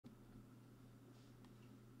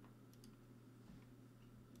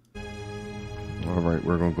Alright,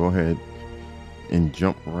 we're gonna go ahead and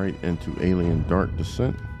jump right into Alien Dark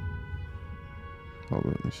Descent. Hold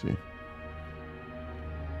on, let me see.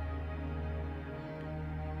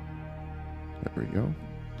 There we go.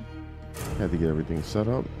 Had to get everything set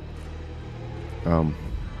up.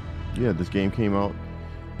 Yeah, this game came out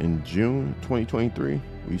in June 2023.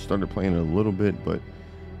 We started playing it a little bit, but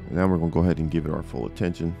now we're gonna go ahead and give it our full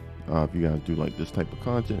attention. If you guys do like this type of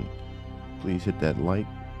content, please hit that like,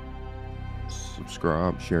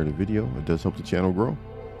 subscribe, share the video. It does help the channel grow.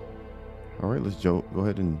 All right, let's go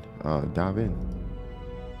ahead and dive in.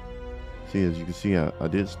 See, as you can see, I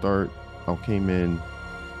did start. I came in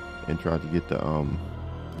and tried to get the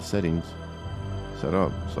settings set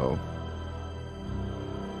up. So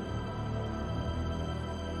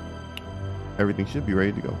everything should be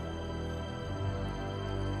ready to go.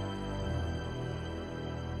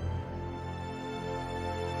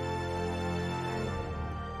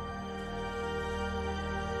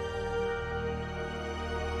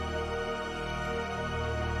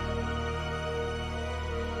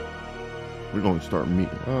 We're going to start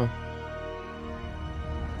meeting. I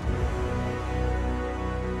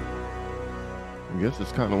guess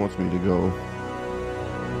this kind of wants me to go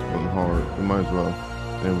on hard. We might as well.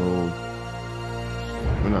 And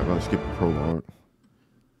we're not going to skip the prologue.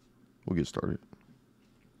 We'll get started.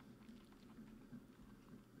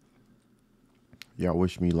 Y'all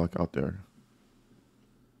wish me luck out there.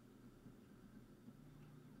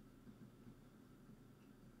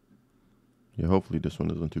 Yeah, hopefully this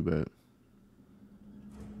one isn't too bad.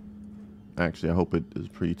 Actually, I hope it is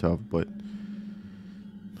pretty tough, but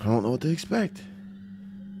I don't know what to expect.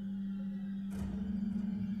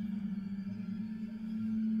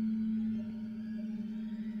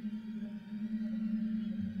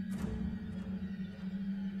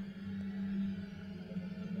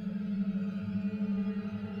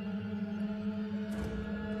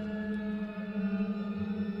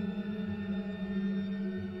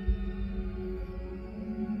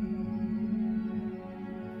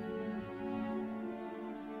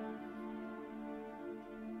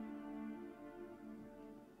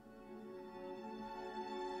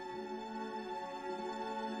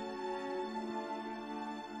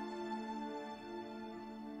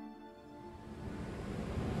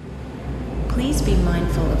 Please be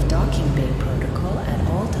mindful of docking bay protocol at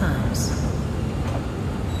all times.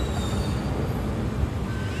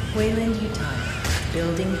 Wayland, Utah,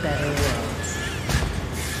 building better worlds.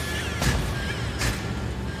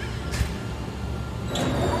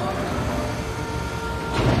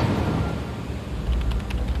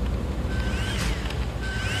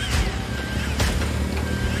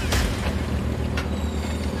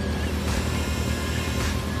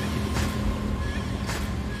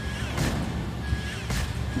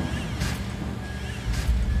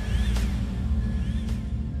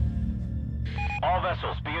 All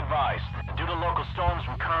vessels, be advised. Due to local storms,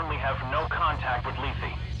 we currently have no contact with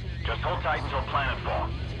Lethe. Just hold tight until planetfall.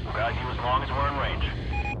 We'll guide you as long as we're in range.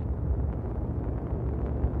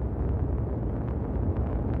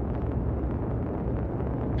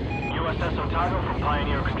 USS Otago from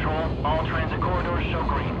Pioneer Control. All transit corridors show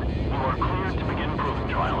green. You are cleared to begin proving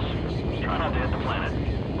trials. Try not to hit the planet.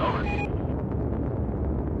 Over.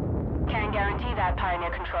 Can't guarantee that, Pioneer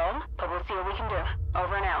Control, but we'll see what we can do.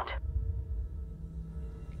 Over and out.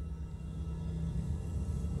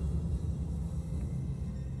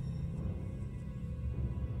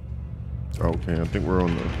 Okay, I think we're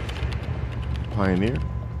on the Pioneer.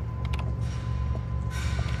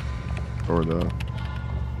 Or the...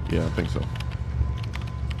 Yeah, I think so.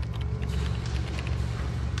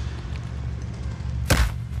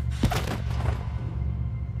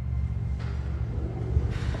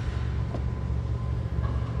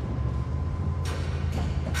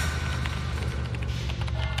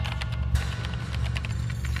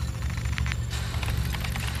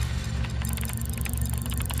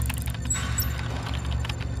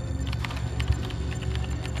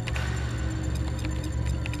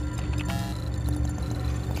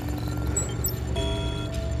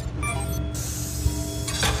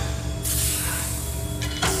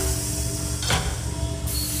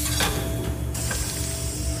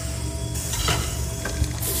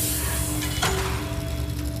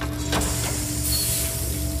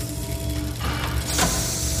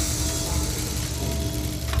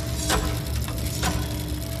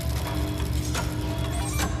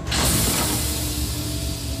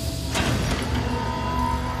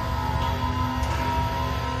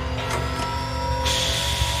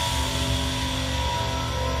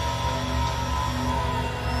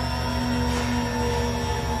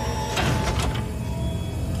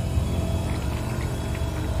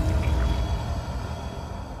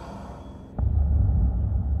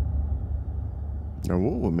 Now,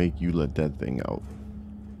 what would make you let that thing out?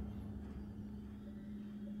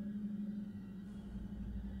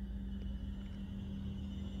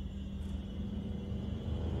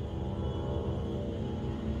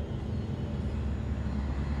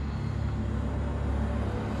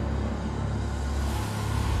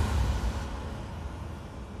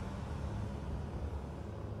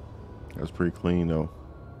 That's pretty clean, though.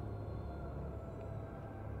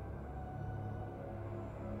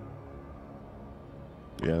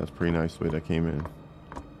 Yeah, that's pretty nice the way that came in.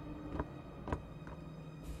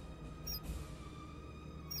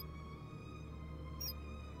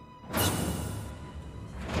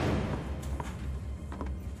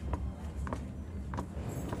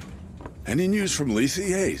 Any news from Lethe,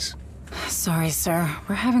 Hayes? Sorry, sir.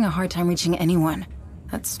 We're having a hard time reaching anyone.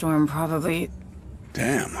 That storm probably...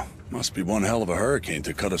 Damn. Must be one hell of a hurricane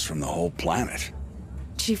to cut us from the whole planet.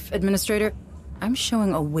 Chief Administrator, I'm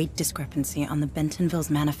showing a weight discrepancy on the Bentonville's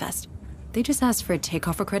manifest. They just asked for a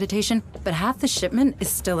takeoff accreditation, but half the shipment is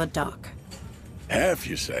still at dock. Half,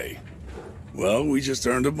 you say? Well, we just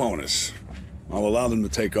earned a bonus. I'll allow them to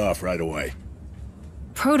take off right away.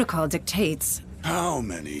 Protocol dictates... How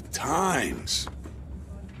many times?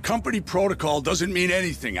 Company protocol doesn't mean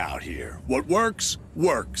anything out here. What works,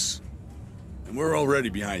 works. And we're already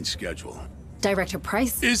behind schedule. Director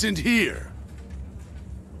Price? Isn't here.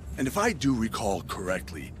 And if I do recall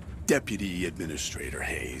correctly, Deputy Administrator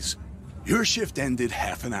Hayes, your shift ended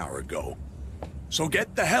half an hour ago. So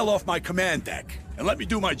get the hell off my command deck and let me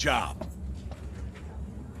do my job.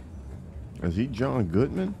 Is he John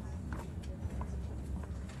Goodman?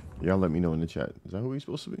 Y'all let me know in the chat. Is that who he's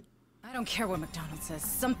supposed to be? I don't care what McDonald says.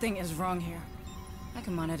 Something is wrong here. I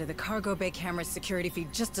can monitor the cargo bay camera's security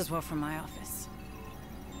feed just as well from my office.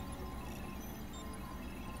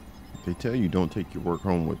 They tell you don't take your work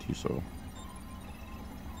home with you, so...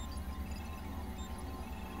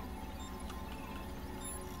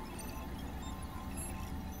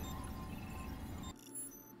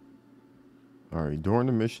 Alright, during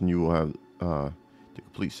the mission you will have to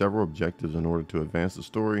complete several objectives in order to advance the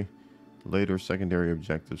story. Later, secondary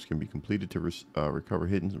objectives can be completed to recover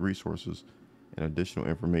hidden resources and additional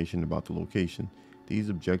information about the location. These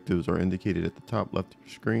objectives are indicated at the top left of your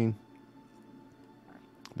screen.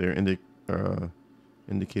 They're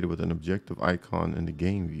indicated with an objective icon in the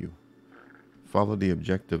game view. Follow the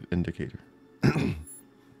objective indicator.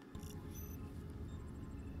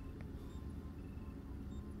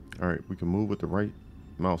 Alright, we can move with the right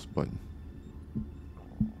mouse button.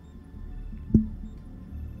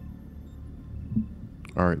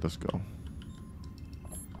 Alright, let's go.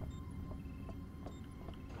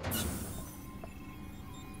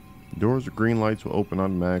 Doors or green lights will open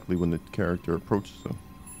automatically when the character approaches them.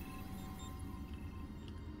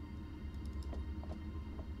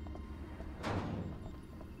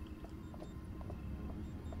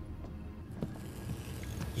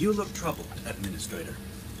 You look troubled, Administrator.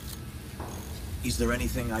 Is there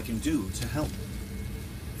anything I can do to help?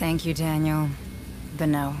 Thank you, Daniel. But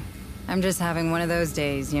no. I'm just having one of those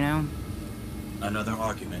days, you know? Another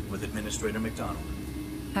argument with Administrator McDonald.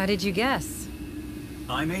 How did you guess?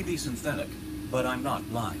 I may be synthetic, but I'm not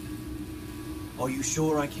blind. Are you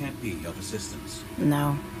sure I can't be of assistance?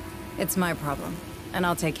 No. It's my problem, and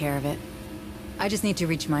I'll take care of it. I just need to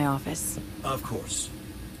reach my office. Of course.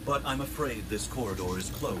 But I'm afraid this corridor is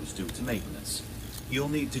closed due to maintenance. You'll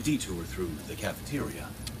need to detour through the cafeteria.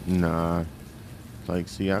 Nah. Like,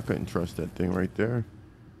 see, I couldn't trust that thing right there.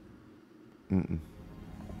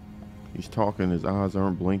 He's talking, his eyes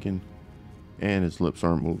aren't blinking, and his lips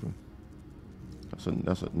aren't moving.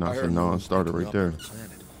 That's a non-starter right there.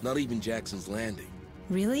 Not even Jackson's Landing.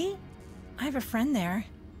 Really? I have a friend there.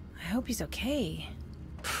 I hope he's okay.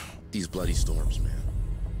 These bloody storms, man.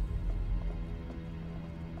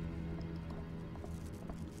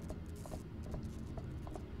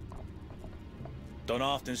 Don't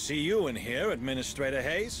often see you in here, Administrator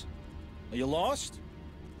Hayes. Are you lost?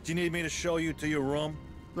 Do you need me to show you to your room?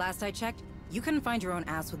 Last I checked, you couldn't find your own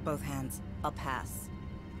ass with both hands. I'll pass.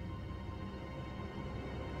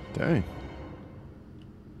 Dang.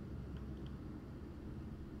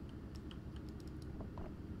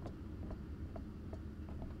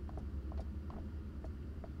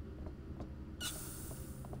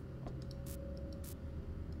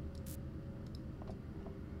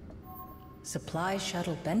 Supply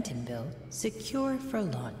shuttle Bentonville secure for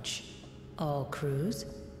launch. All crews,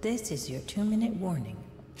 this is your 2-minute warning.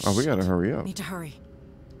 Oh, we gotta hurry up. Need to hurry.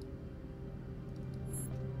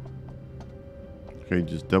 Okay,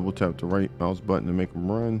 just double tap the right mouse button to make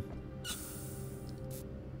them run.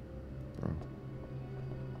 Bro,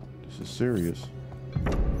 this is serious.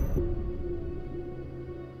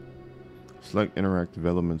 Select interactive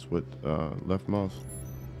elements with left mouse.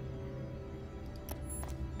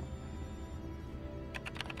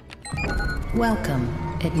 Welcome,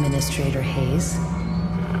 Administrator Hayes.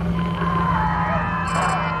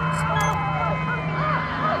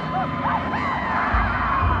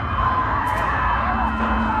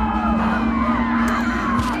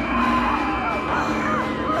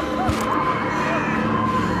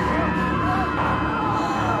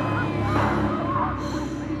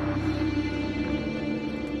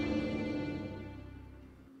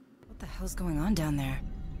 What the hell's going on down there?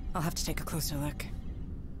 I'll have to take a closer look.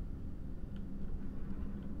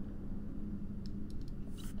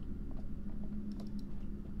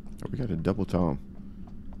 Oh, we got a double tom.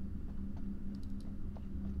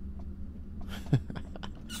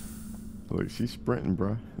 Look, she's sprinting,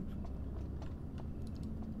 bruh.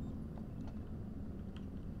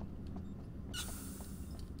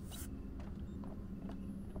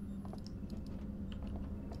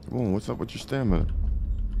 Come on, what's up with your stamina?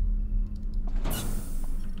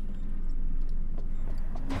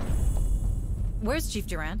 Where's Chief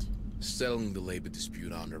Durant? Settling the labor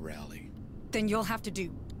dispute on the rally. Then you'll have to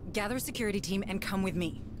gather a security team and come with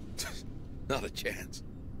me. Not a chance.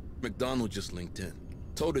 McDonald just linked in.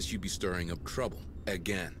 Told us you'd be stirring up trouble.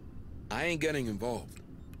 Again. I ain't getting involved.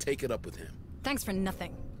 Take it up with him. Thanks for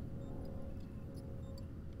nothing.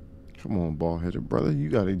 Come on, ball-headed brother. You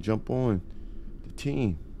gotta jump on the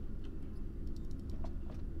team.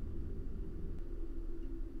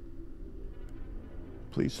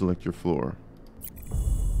 Please select your floor.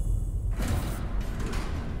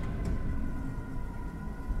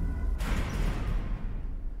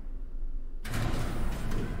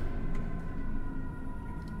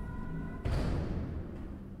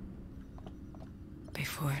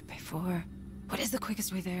 Before. What is the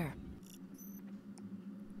quickest way there?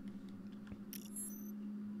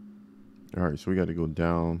 Alright, so we got to go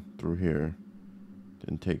down through here,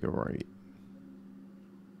 then take a right.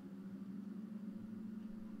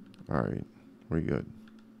 Alright, we're good.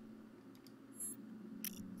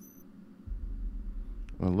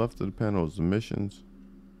 On the left of the panel is the missions.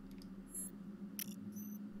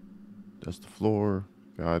 That's the floor.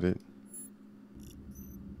 Got it.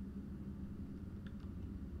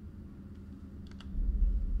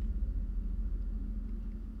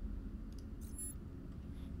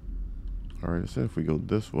 Alright, I said if we go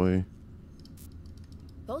this way.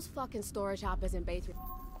 Those fucking storage hoppers in Bay 3.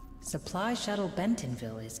 Supply shuttle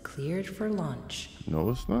Bentonville is cleared for launch. No,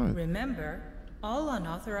 it's not. Remember, all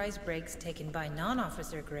unauthorized breaks taken by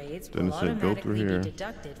non-officer grades Then will it said go through automatically here. be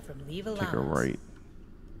deducted from leave allowance. Take a right.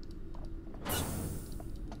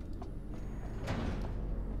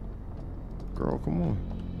 Girl, come on.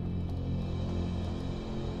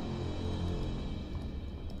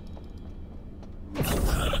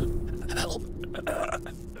 Help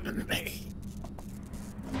me.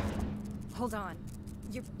 Hold on.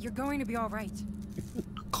 You're going to be all right.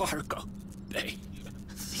 Cargo bay.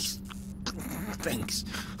 These things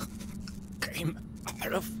came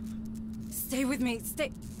out of. Stay with me.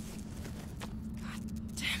 Stay. God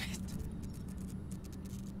damn it.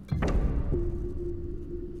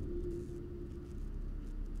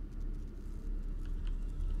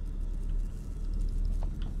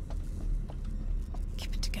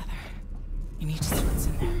 Keep it together. You need to see what's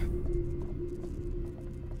in there.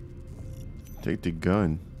 Take the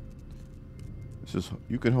gun. This is,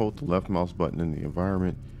 you can hold the left mouse button in the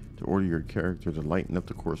environment to order your character to lighten up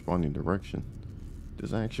the corresponding direction.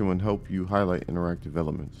 This action will help you highlight interactive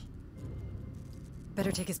elements.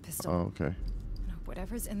 Better take his pistol. Oh, okay. No,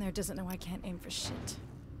 whatever's in there doesn't know I can't aim for shit.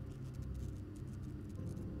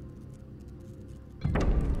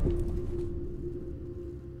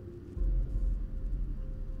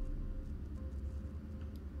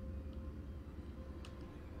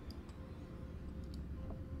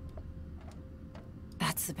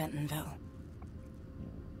 That's the Bentonville.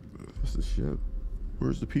 That's the ship.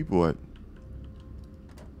 Where's the people at?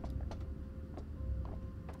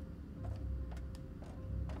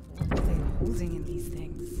 What are they holding in these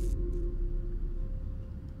things?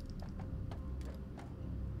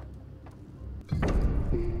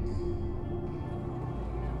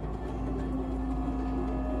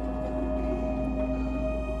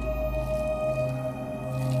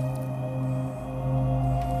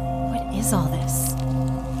 What is all this?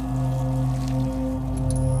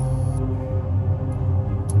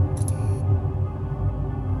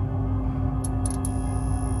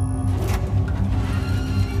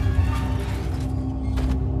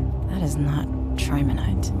 That is not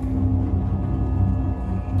trimonite.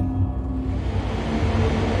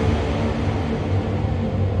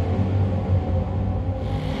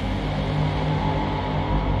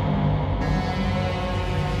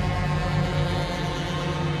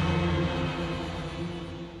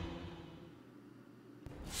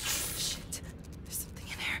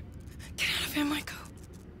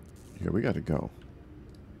 we gotta go.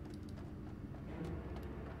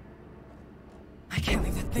 I can't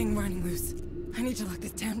leave that thing running loose. I need to lock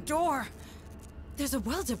this damn door. There's a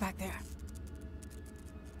welder back there.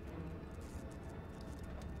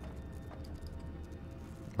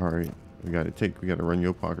 All right, we gotta run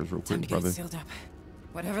your pockets real Time quick, to get it brother. sealed up.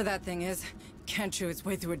 Whatever that thing is, can't chew its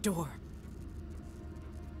way through a door.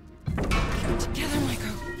 Get it together,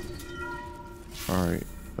 Michael. All right,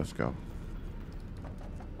 let's go.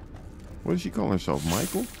 What does she call herself,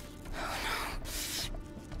 Michael?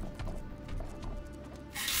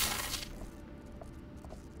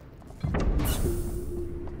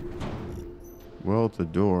 Well, it's a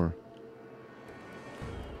door.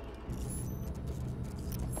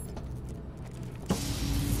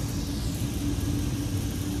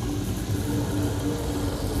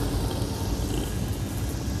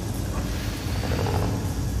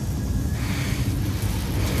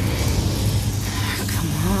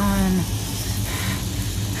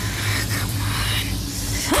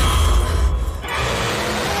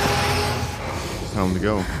 Time to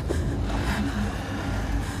go.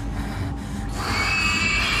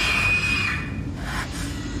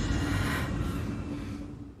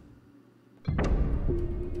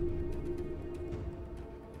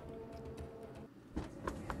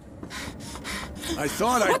 I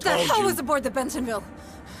thought I What the told hell you. was aboard the Bentonville?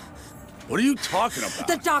 What are you talking about?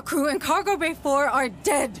 The dock crew and Cargo Bay 4 are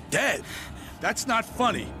dead. Dead? That's not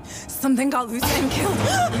funny. Something got loose and killed.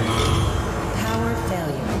 Power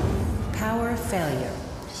failure. Power failure.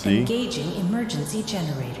 See? Engaging emergency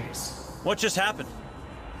generators. What just happened?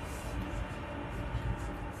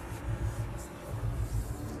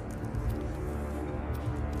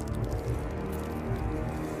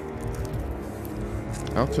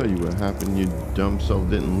 I'll tell you what happened. Your dumb self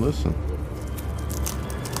didn't listen.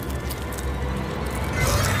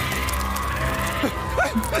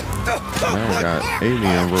 Man, got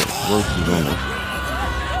alien roaches on us.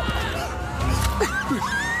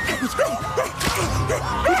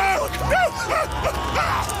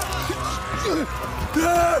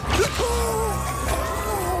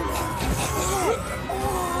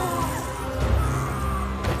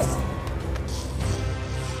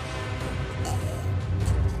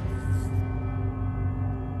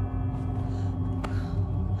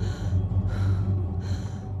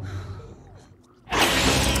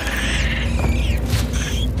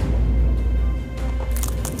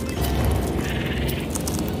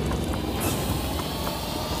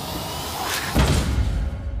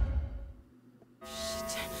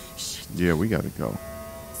 Yeah, we gotta go.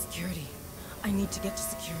 Security. I need to get to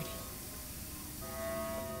security.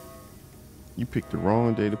 You picked the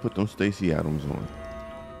wrong day to put them Stacey Adams on.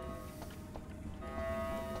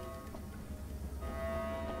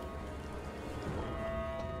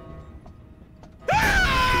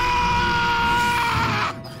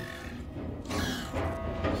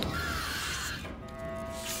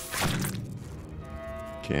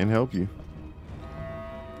 Can't help you.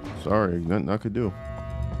 Sorry, nothing I could do.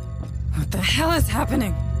 What the hell is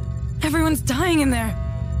happening? Everyone's dying in there.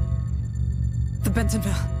 The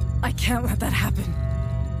Bentonville. I can't let that happen.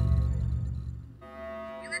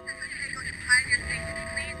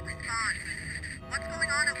 What's going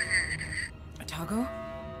on over there? Otago?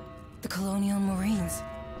 The Colonial Marines.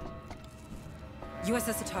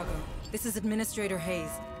 USS Otago. This is Administrator Hayes.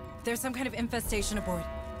 There's some kind of infestation aboard.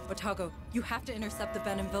 Otago, you have to intercept the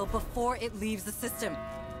Bentonville before it leaves the system.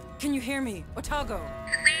 Can you hear me? Otago?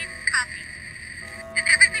 Please copy. Is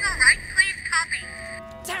everything all right? Please copy.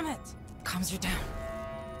 Damn it! Comms are down.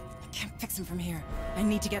 I can't fix them from here. I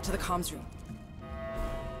need to get to the comms room.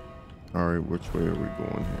 All right, which way are we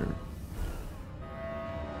going here?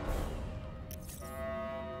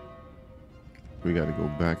 We got to go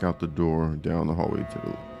back out the door, down the hallway to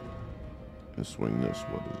the, and swing this.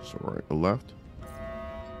 What is this, a right, a left?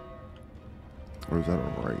 Or is that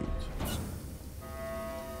a right?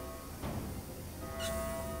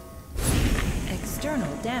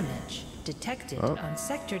 External damage detected Oh. on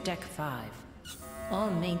Sector Deck 5. All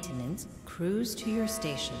maintenance, cruise to your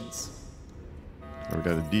stations. We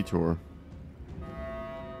got a detour.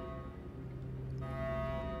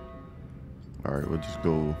 All right, we'll just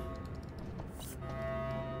go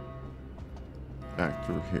back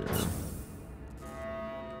through here.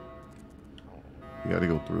 We got to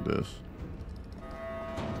go through this.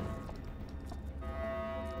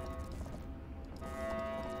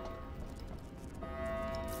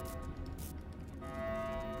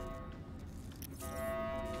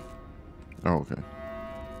 Oh, okay.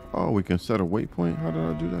 Oh, we can set a waypoint? How did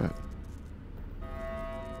I do that?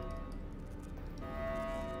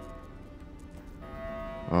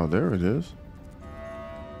 Oh, there it is.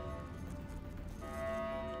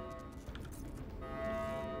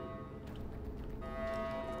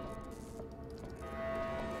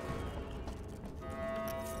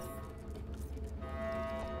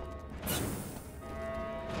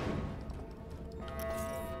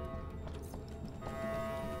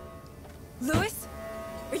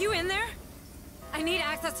 I need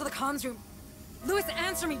access to the comms room. Lewis,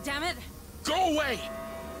 answer me, damn it! Go away!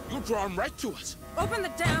 You draw him right to us. Open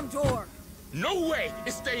the damn door! No way!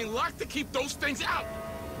 It's staying locked to keep those things out!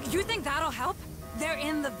 You think that'll help? They're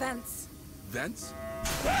in the vents. Vents?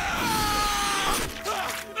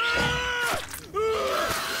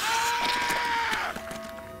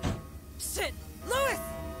 Shit! Lewis!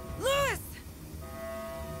 Lewis!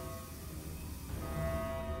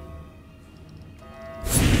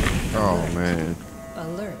 Oh, man.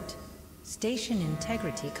 Alert. Station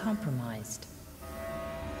integrity compromised.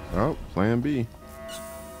 Oh, plan B.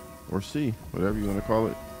 Or C, whatever you want to call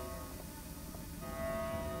it.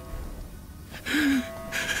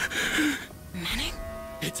 Manning?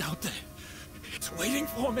 It's out there. It's waiting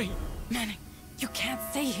for me. Manning, you can't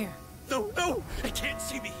stay here. No, no! It can't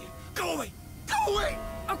see me here. Go away! Go away!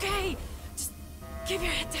 Okay, just keep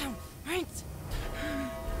your head down, right?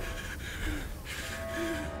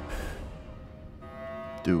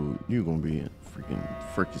 Dude, you gonna be in freaking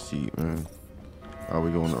fricassee, man. Oh,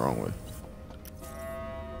 we going the wrong way.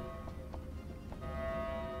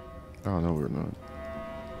 Oh, no, we're not.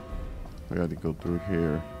 We got to go through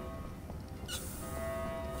here.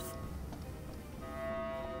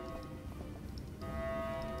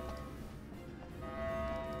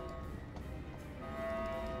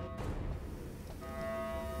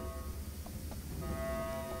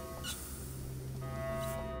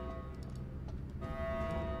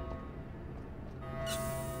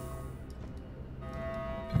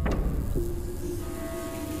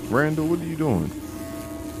 Randall, what are you doing?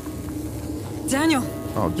 Daniel!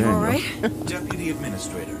 Oh, You Daniel. alright? Deputy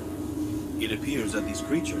Administrator, it appears that these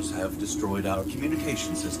creatures have destroyed our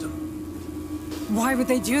communication system. Why would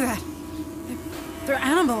they do that? They're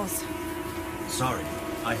animals. Sorry,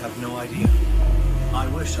 I have no idea. I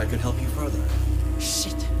wish I could help you further.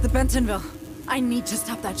 Shit, the Bentonville. I need to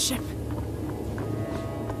stop that ship.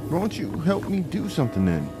 Why don't you help me do something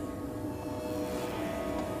then?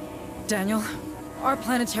 Daniel, our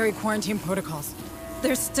planetary quarantine protocols.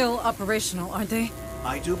 They're still operational, aren't they?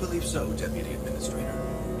 I do believe so, Deputy Administrator.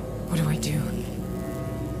 What do I do?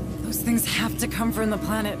 Those things have to come from the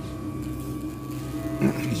planet.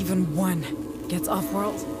 Even one gets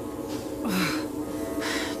off-world.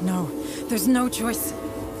 No, there's no choice.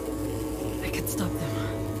 I could stop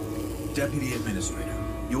them. Deputy Administrator,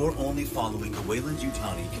 you're only following the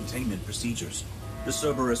Wayland-Yutani containment procedures. The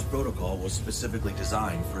Cerberus protocol was specifically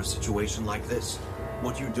designed for a situation like this.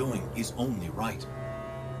 What you're doing is only right.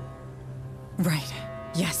 Right.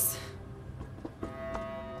 Yes.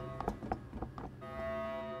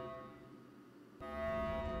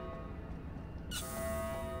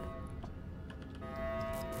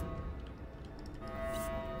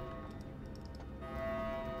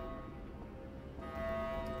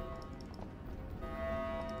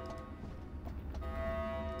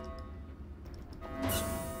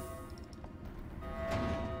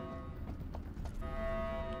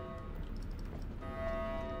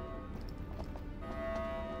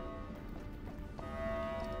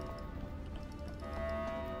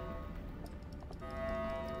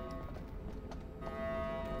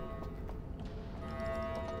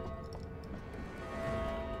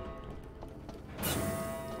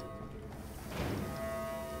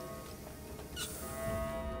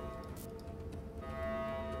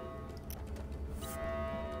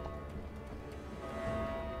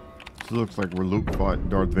 Looks like where Luke fought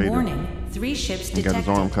Darth Vader. Warning, 3 ships He got detected.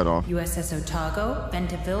 his arm cut off. USS Otago,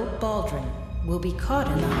 Bentonville, Baldwin. Will be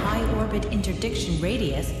caught in the high orbit interdiction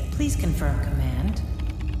radius. Please confirm command.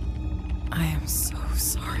 I am so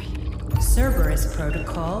sorry. Cerberus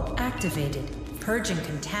protocol activated. Purging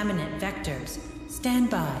contaminant vectors. Stand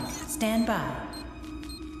by. Stand by.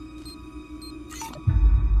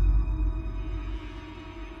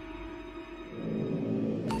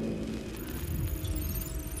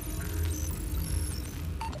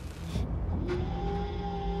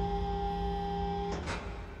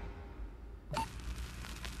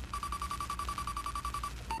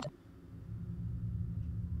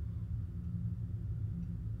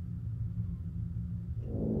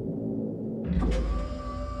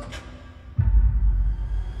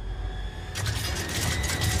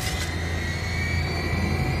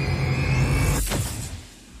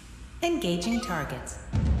 Engaging targets.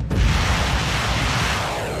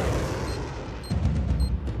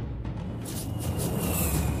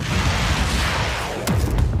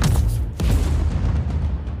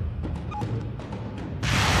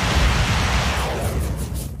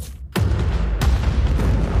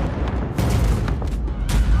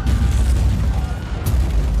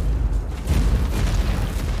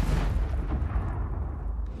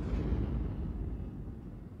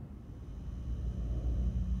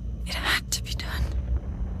 to be done.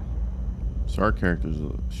 So our character's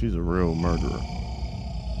she's a real murderer.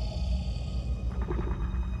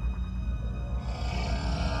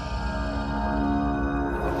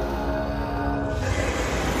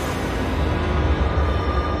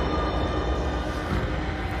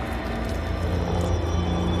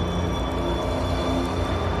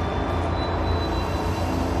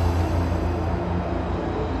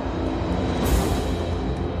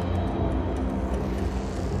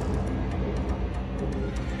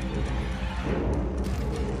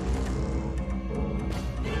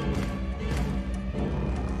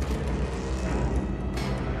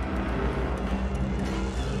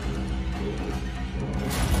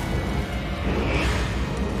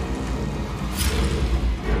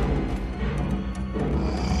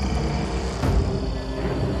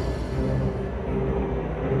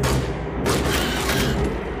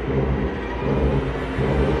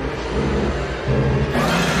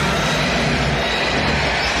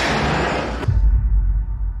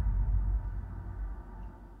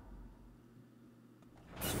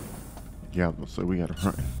 Yeah, so we gotta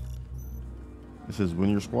run. It says when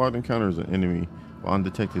your squad encounters an enemy while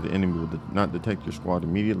undetected, the enemy will not detect your squad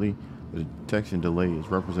immediately. The detection delay is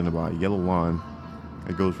represented by a yellow line.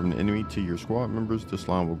 It goes from the enemy to your squad members. This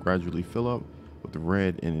line will gradually fill up with the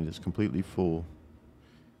red, and it is completely full.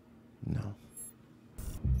 No.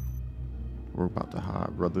 We're about to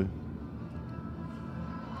hide, brother.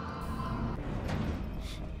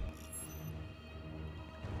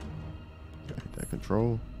 Gotta hit that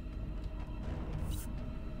control.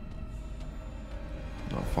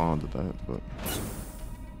 Not fond of that, but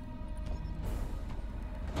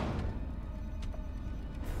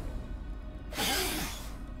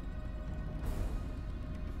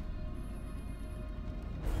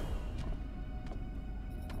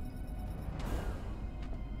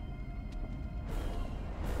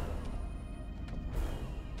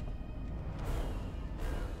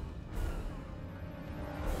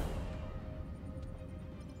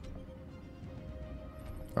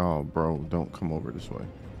oh, bro, don't come over this way.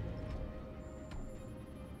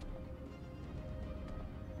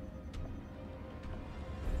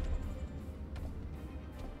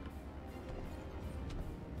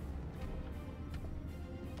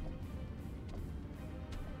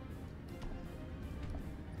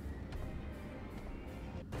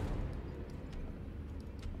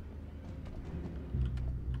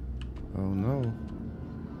 Oh no.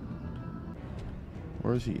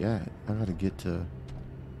 Where is he at? I gotta get to...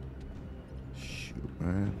 Shoot,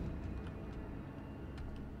 man.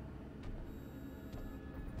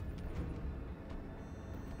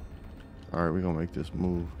 Alright, we're gonna make this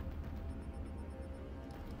move.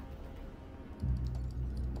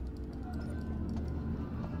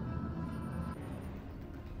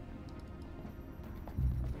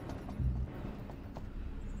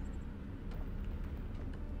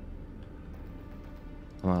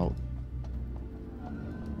 I'm out.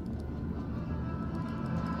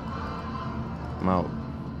 I'm out.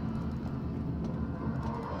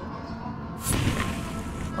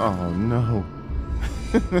 Oh no.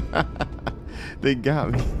 They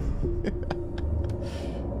got me.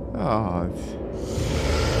 Oh.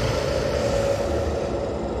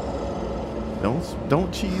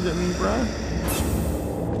 Don't cheese at me, bruh.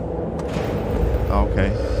 Okay.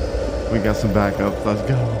 We got some backups. Let's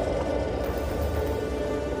go.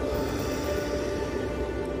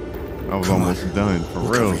 I was almost done, for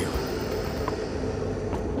real.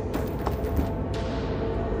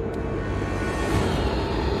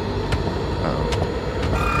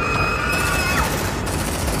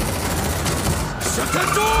 Shut that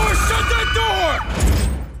door! Shut that door!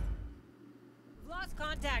 We've lost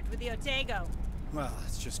contact with the Otago. Well,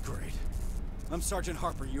 that's just great. I'm Sergeant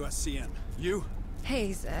Harper, USCN. You?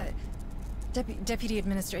 Hayes, Deputy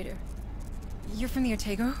Administrator. You're from the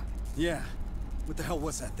Otago? Yeah. What the hell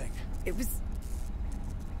was that thing? It was...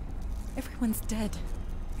 Everyone's dead.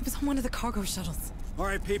 It was on one of the cargo shuttles. All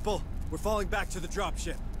right, people. We're falling back to the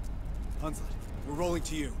dropship. Hunslet, we're rolling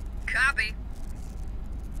to you. Copy.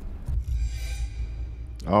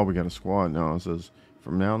 Oh, we got a squad now. It says,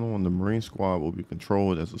 from now on, the Marine squad will be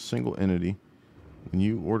controlled as a single entity. When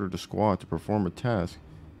you order the squad to perform a task,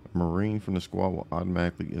 a Marine from the squad will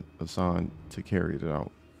automatically get assigned to carry it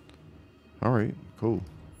out. All right, cool.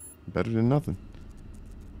 Better than nothing.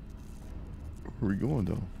 Where are we going,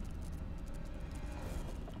 though?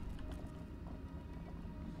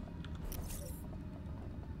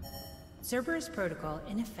 Cerberus protocol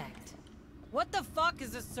in effect. What the fuck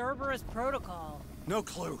is a Cerberus protocol? No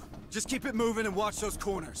clue. Just keep it moving and watch those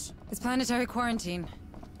corners. It's planetary quarantine.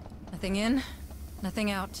 Nothing in,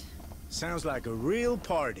 nothing out. Sounds like a real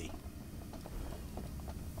party.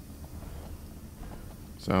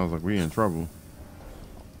 Sounds like we in trouble.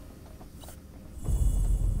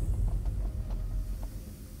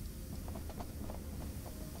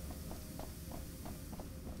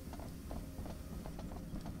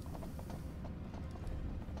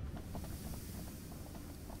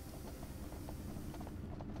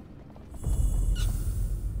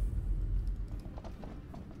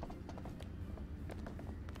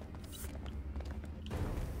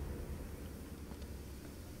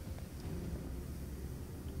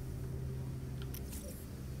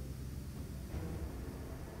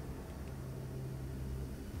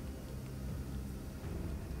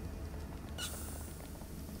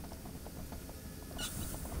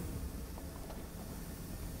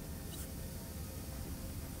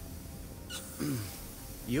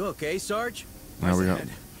 You okay, Sarge? Now we're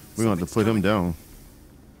gonna have to put him down.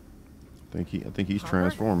 I think he's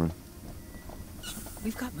transforming.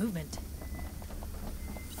 We've got movement.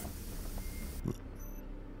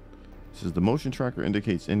 Says the motion tracker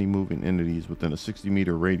indicates any moving entities within a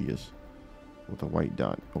 60-meter radius with a white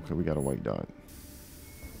dot. Okay, we got a white dot.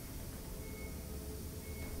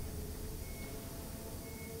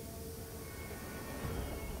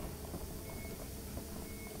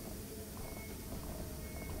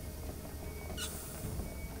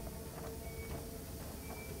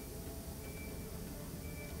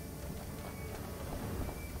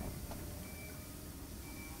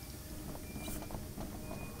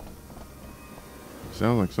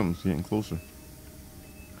 Sounds like something's getting closer.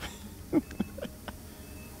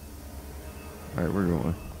 Alright, we're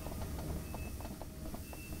going.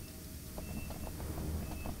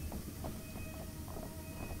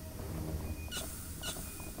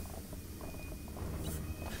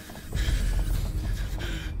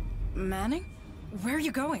 Manning? Where are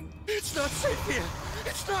you going? It's not safe here.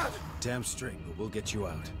 It's not. Damn straight, but we'll get you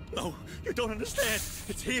out. No, you don't understand.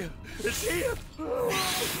 It's here. It's here.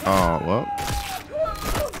 Oh, well.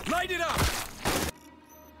 Light it up.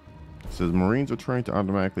 It says Marines are trained to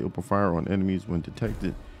automatically open fire on enemies when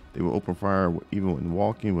detected. They will open fire even when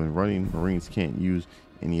walking. When running, Marines can't use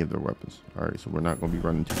any of their weapons. Alright, so we're not going to be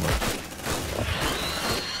running too much.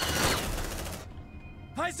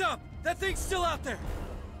 Eyes up! That thing's still out there!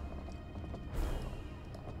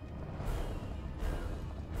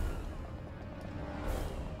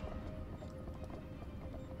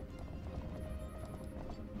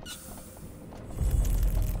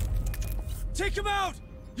 Take him out!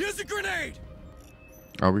 Use a grenade!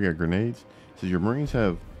 Oh, we got grenades. So your Marines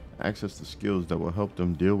have access to skills that will help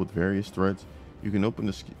them deal with various threats. You can open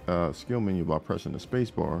the skill menu by pressing the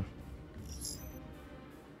space bar.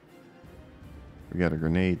 We got a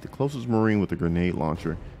grenade. The closest Marine with a grenade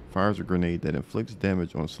launcher fires a grenade that inflicts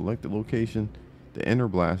damage on a selected location. The inner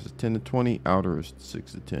blast is 10 to 20, outer is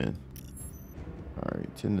 6 to 10.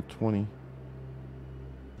 Alright, 10 to 20.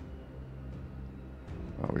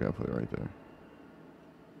 Oh, we gotta put it right there.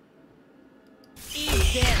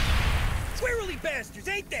 Eat them. Squirrely bastards,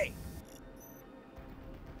 ain't they?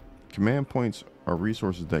 Command points are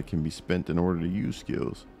resources that can be spent in order to use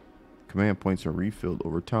skills. Command points are refilled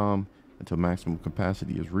over time until maximum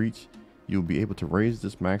capacity is reached. You'll be able to raise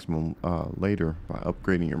this maximum later by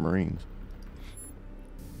upgrading your Marines.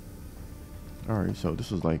 Alright, so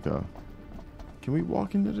this is like can we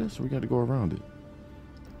walk into this or we got to go around it?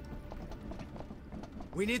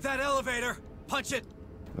 We need that elevator! Punch it!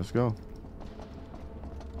 Let's go.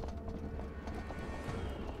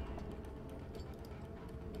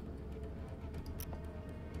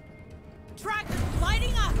 Tracker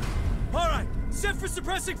lighting up! Alright, set for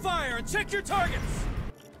suppressing fire and check your targets!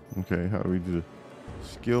 Okay, how do we do the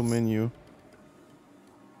skill menu?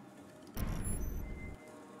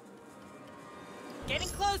 Getting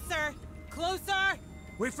closer! Closer!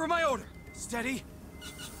 Wait for my order! Steady!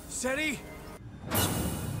 Steady!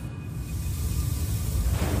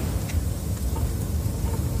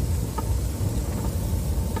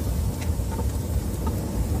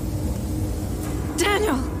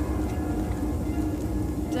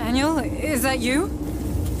 Daniel, is that you?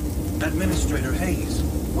 Administrator Hayes,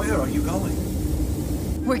 where are you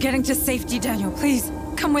going? We're getting to safety, Daniel. Please,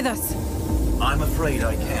 come with us. I'm afraid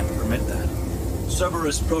I can't permit that.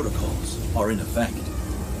 Cerberus protocols are in effect.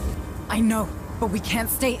 I know, but we can't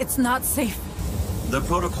stay. It's not safe. The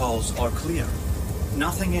protocols are clear.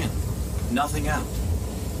 Nothing in, nothing out.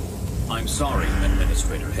 I'm sorry,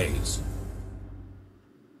 Administrator Hayes.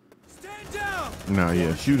 Stand down! Nah,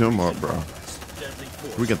 yeah, shoot him up, bro.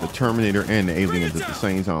 We got the Terminator and the aliens at the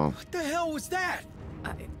same time. What the hell was that?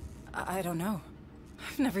 I don't know.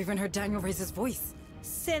 I've never even heard Daniel raise his voice.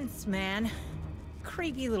 Synths, man.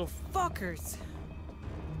 Creepy little fuckers.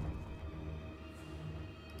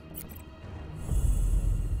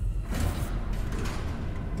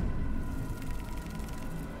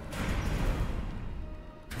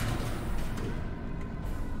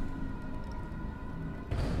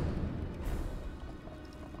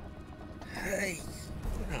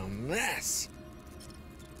 mess.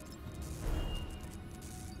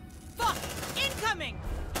 Fuck! Incoming!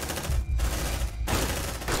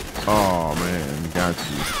 Oh man, got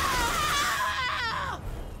you.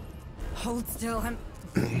 Hold still, I'm...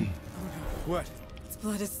 What? Its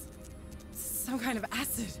blood is... some kind of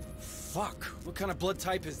acid. Fuck, what kind of blood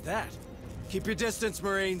type is that? Keep your distance,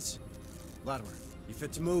 Marines. Latimer, you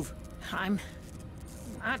fit to move? I'm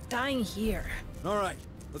not dying here. All right,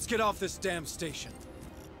 let's get off this damn station.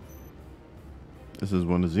 This is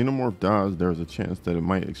when the xenomorph dies, there is a chance that it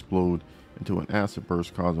might explode into an acid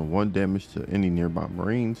burst, causing 1 damage to any nearby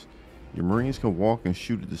Marines. Your Marines can walk and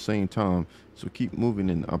shoot at the same time, so keep moving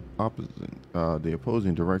in the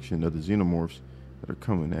opposing direction of the xenomorphs that are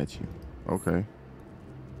coming at you. Okay.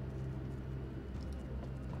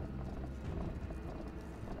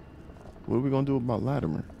 What are we gonna do about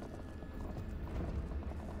Latimer?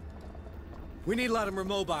 We need Latimer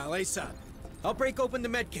mobile ASAP. I'll break open the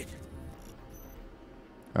medkit.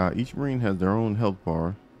 Each Marine has their own health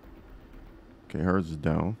bar. Okay, hers is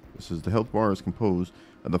down. This is the health bar is composed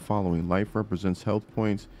of the following. Life represents health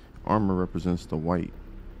points. Armor represents the white.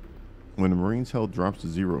 When a Marine's health drops to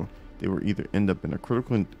 0, they will either end up in a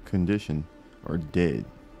critical condition or dead.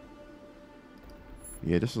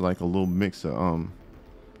 Yeah, this is like a little mix of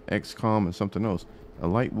XCOM and something else. A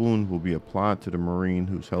light wound will be applied to the Marine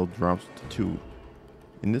whose health drops to 2.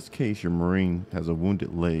 In this case, your Marine has a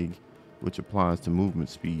wounded leg, which applies to movement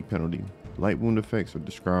speed penalty. Light wound effects are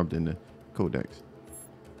described in the codex.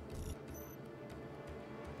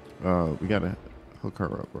 We gotta hook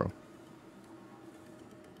her up, bro.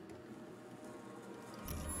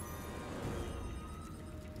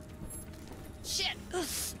 Shit!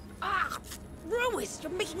 Ah! Ruiz,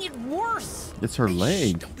 you're making it worse! It's her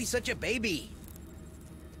leg. Don't be such a baby.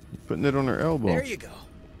 You're putting it on her elbow. There you go.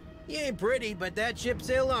 You ain't pretty, but that ship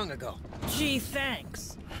sailed long ago. Gee,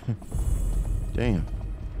 thanks. Damn.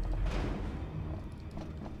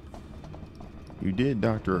 You did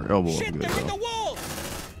doctor her elbow up good, though. Wall!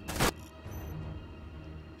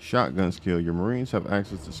 Shotgun skill. Your Marines have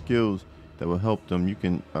access to skills that will help them. You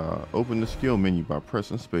can open the skill menu by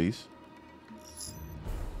pressing space.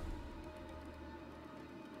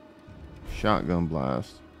 Shotgun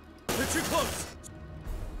blast. They're too close.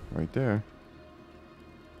 Right there.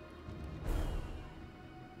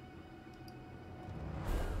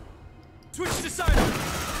 Switch to sidearm.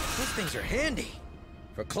 Those things are handy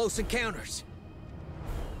for close encounters.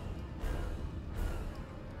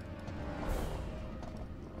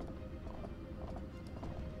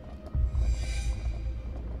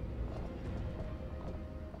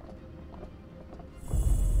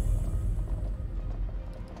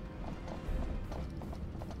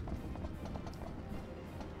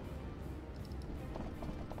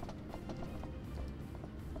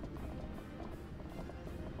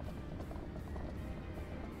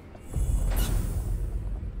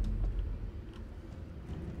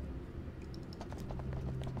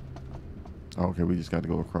 Okay, we just got to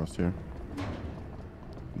go across here.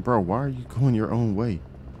 Bro, why are you going your own way?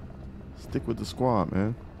 Stick with the squad,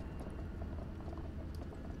 man.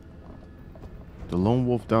 The lone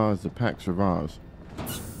wolf dies, the pack survives.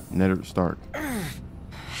 Neddard Stark.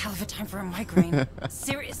 Hell of a time for a migraine.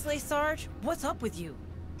 Seriously, Sarge? What's up with you?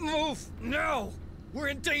 Move! No! We're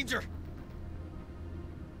in danger!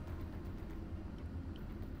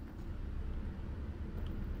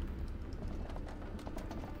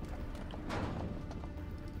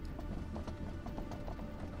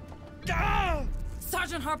 Ah!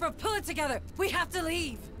 Sergeant Harper, pull it together. We have to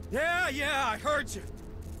leave. Yeah, I heard you.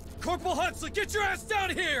 Corporal Hunslet, get your ass down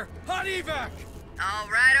here! Hot evac! All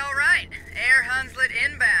right. Air Hunslet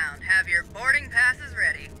inbound. Have your boarding passes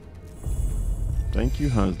ready. Thank you,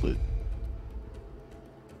 Hunslet.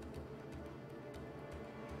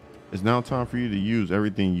 It's now time for you to use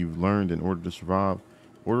everything you've learned in order to survive.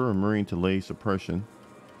 Order a Marine to lay suppression.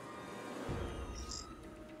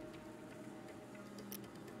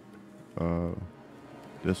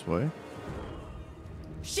 This way.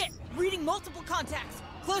 Shit! Reading multiple contacts!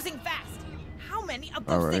 Closing fast! How many of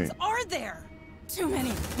those All right. things are there? Too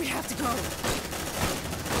many. We have to go.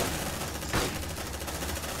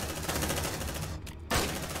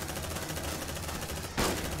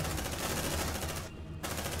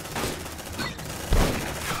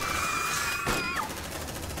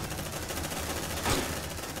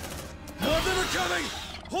 More of them are coming!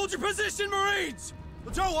 Hold your position, Marines!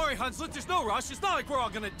 Well, don't worry, Hunslet. There's no rush. It's not like we're all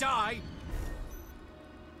gonna die.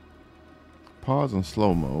 Pause in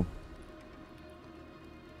slow-mo.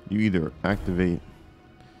 You either activate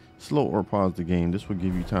slow or pause the game. This will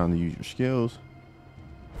give you time to use your skills.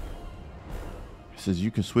 It says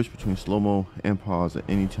you can switch between slow-mo and pause at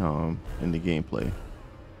any time in the gameplay.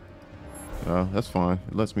 That's fine.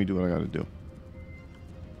 It lets me do what I gotta do.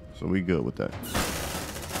 So we good with that.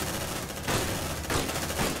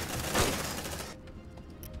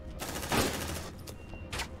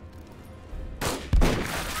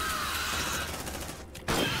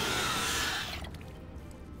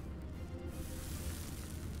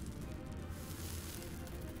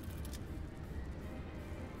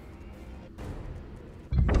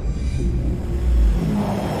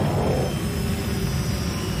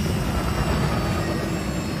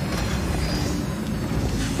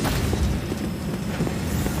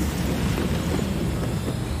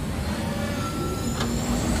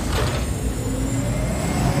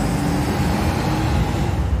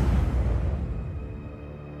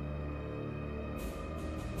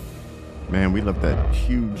 Man, we left that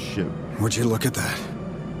huge ship. Would you look at that?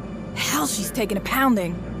 Hell, she's taking a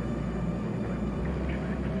pounding.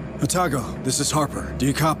 Otago, this is Harper. Do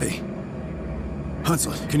you copy?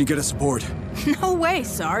 Hunslet, can you get us aboard? No way,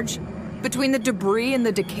 Sarge. Between the debris and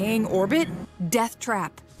the decaying orbit, death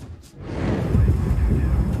trap.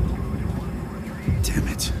 Damn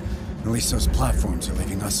it. At least those platforms are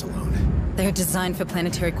leaving us alone. They're designed for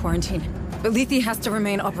planetary quarantine, but Lethe has to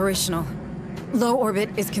remain operational. Low orbit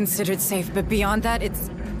is considered safe, but beyond that, it's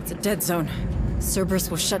a dead zone. Cerberus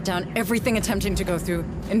will shut down everything attempting to go through,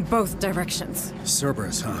 in both directions.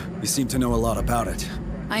 Cerberus, huh? You seem to know a lot about it.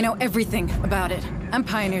 I know everything about it. I'm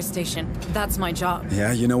Pioneer Station. That's my job.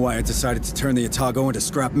 Yeah, you know why I decided to turn the Otago into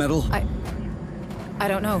scrap metal? I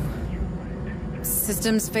don't know.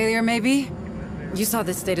 Systems failure, maybe? You saw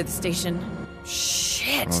the state of the station.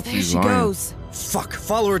 Shit, Oh, there she's she lying. goes. Fuck,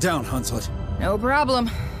 follow her down, Hunslet. No problem.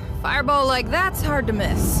 Fireball like that's hard to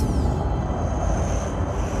miss.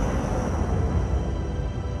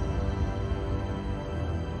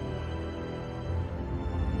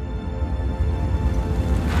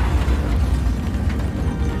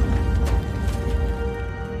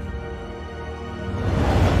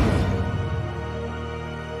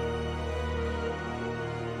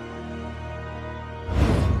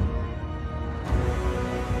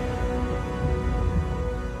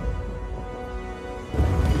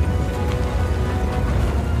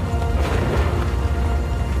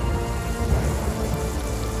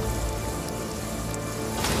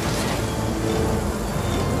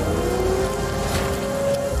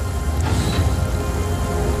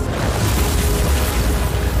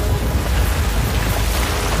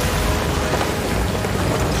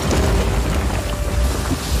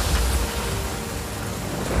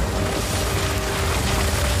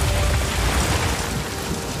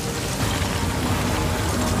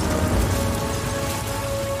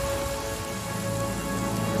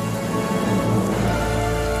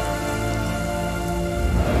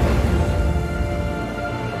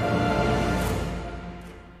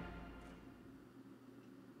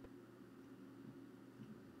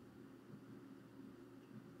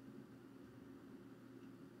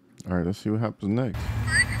 All right, let's see what happens next.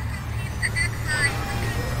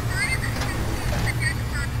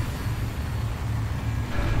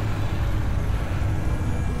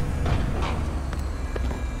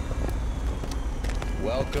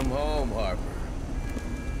 Welcome home, Harper.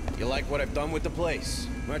 You like what I've done with the place?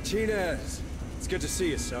 Martinez! It's good to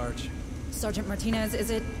see you, Sarge. Sergeant Martinez,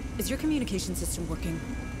 is your communication system working?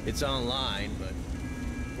 It's online, but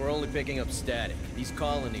we're only picking up static. These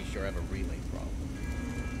colonies sure have a relay problem.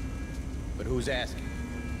 But who's asking?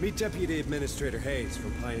 Meet Deputy Administrator Hayes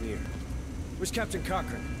from Pioneer. Where's Captain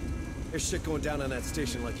Cochran? There's shit going down on that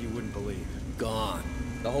station like you wouldn't believe. Gone.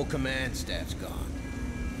 The whole command staff's gone.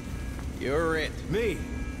 You're it. Me?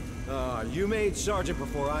 You made Sergeant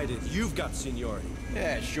before I did. You've got seniority.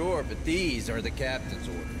 Yeah, sure, but these are the captain's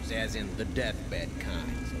orders, as in the deathbed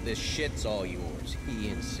kind. So this shit's all yours. He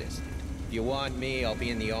insisted. If you want me, I'll be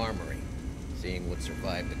in the armory, seeing what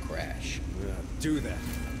survived the crash. Yeah, do that.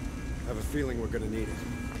 I have a feeling we're gonna need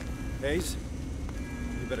it. Hayes,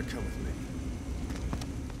 you better come with me.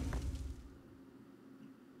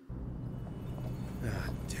 Ah,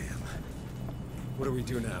 damn. What do we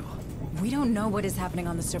do now? We don't know what is happening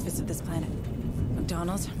on the surface of this planet.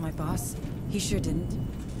 McDonald, my boss, he sure didn't.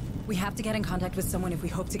 We have to get in contact with someone if we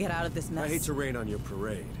hope to get out of this mess. I hate to rain on your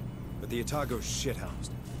parade, but the Otago's shithoused.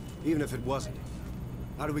 Even if it wasn't,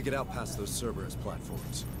 how do we get out past those Cerberus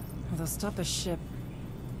platforms? Well, they'll stop a ship,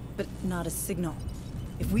 but not a signal.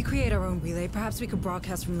 If we create our own relay, perhaps we could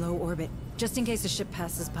broadcast from low orbit, just in case a ship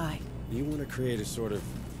passes by. You want to create a sort of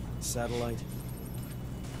satellite?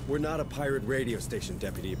 We're not a pirate radio station,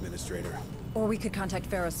 Deputy Administrator. Or we could contact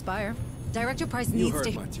Pharaoh's Spire. Director Price You needs heard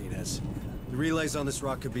to... Martinez. The relays on this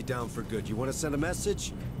rock could be down for good. You want to send a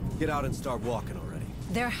message? Get out and start walking already.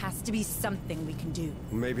 There has to be something we can do.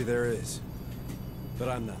 Maybe there is. But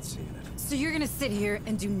I'm not seeing it. So you're gonna sit here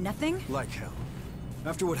and do nothing? Like hell.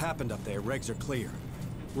 After what happened up there, regs are clear.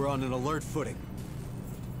 We're on an alert footing.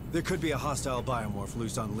 There could be a hostile biomorph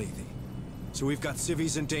loose on Lethe. So we've got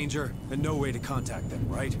civvies in danger and no way to contact them,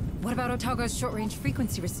 right? What about Otaga's short-range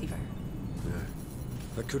frequency receiver? Yeah,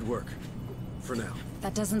 that could work. For now.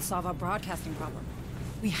 That doesn't solve our broadcasting problem.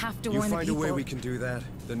 We have to warn the people. You find a way we can do that,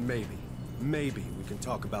 then maybe we can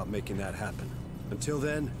talk about making that happen. Until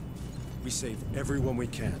then, we save everyone we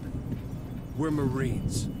can. We're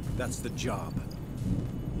Marines. That's the job.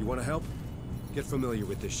 You want to help? Get familiar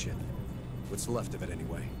with this shit. What's left of it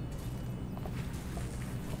anyway.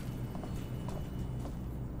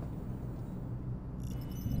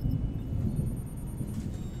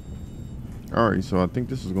 Alright, so I think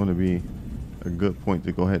this is going to be a good point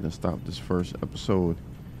to go ahead and stop this first episode.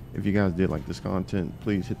 If you guys did like this content,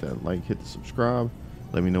 please hit that like, hit the subscribe.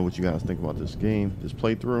 Let me know what you guys think about this game, this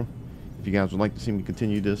playthrough. If you guys would like to see me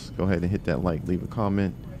continue this, go ahead and hit that like, leave a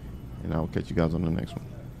comment, and I'll catch you guys on the next one.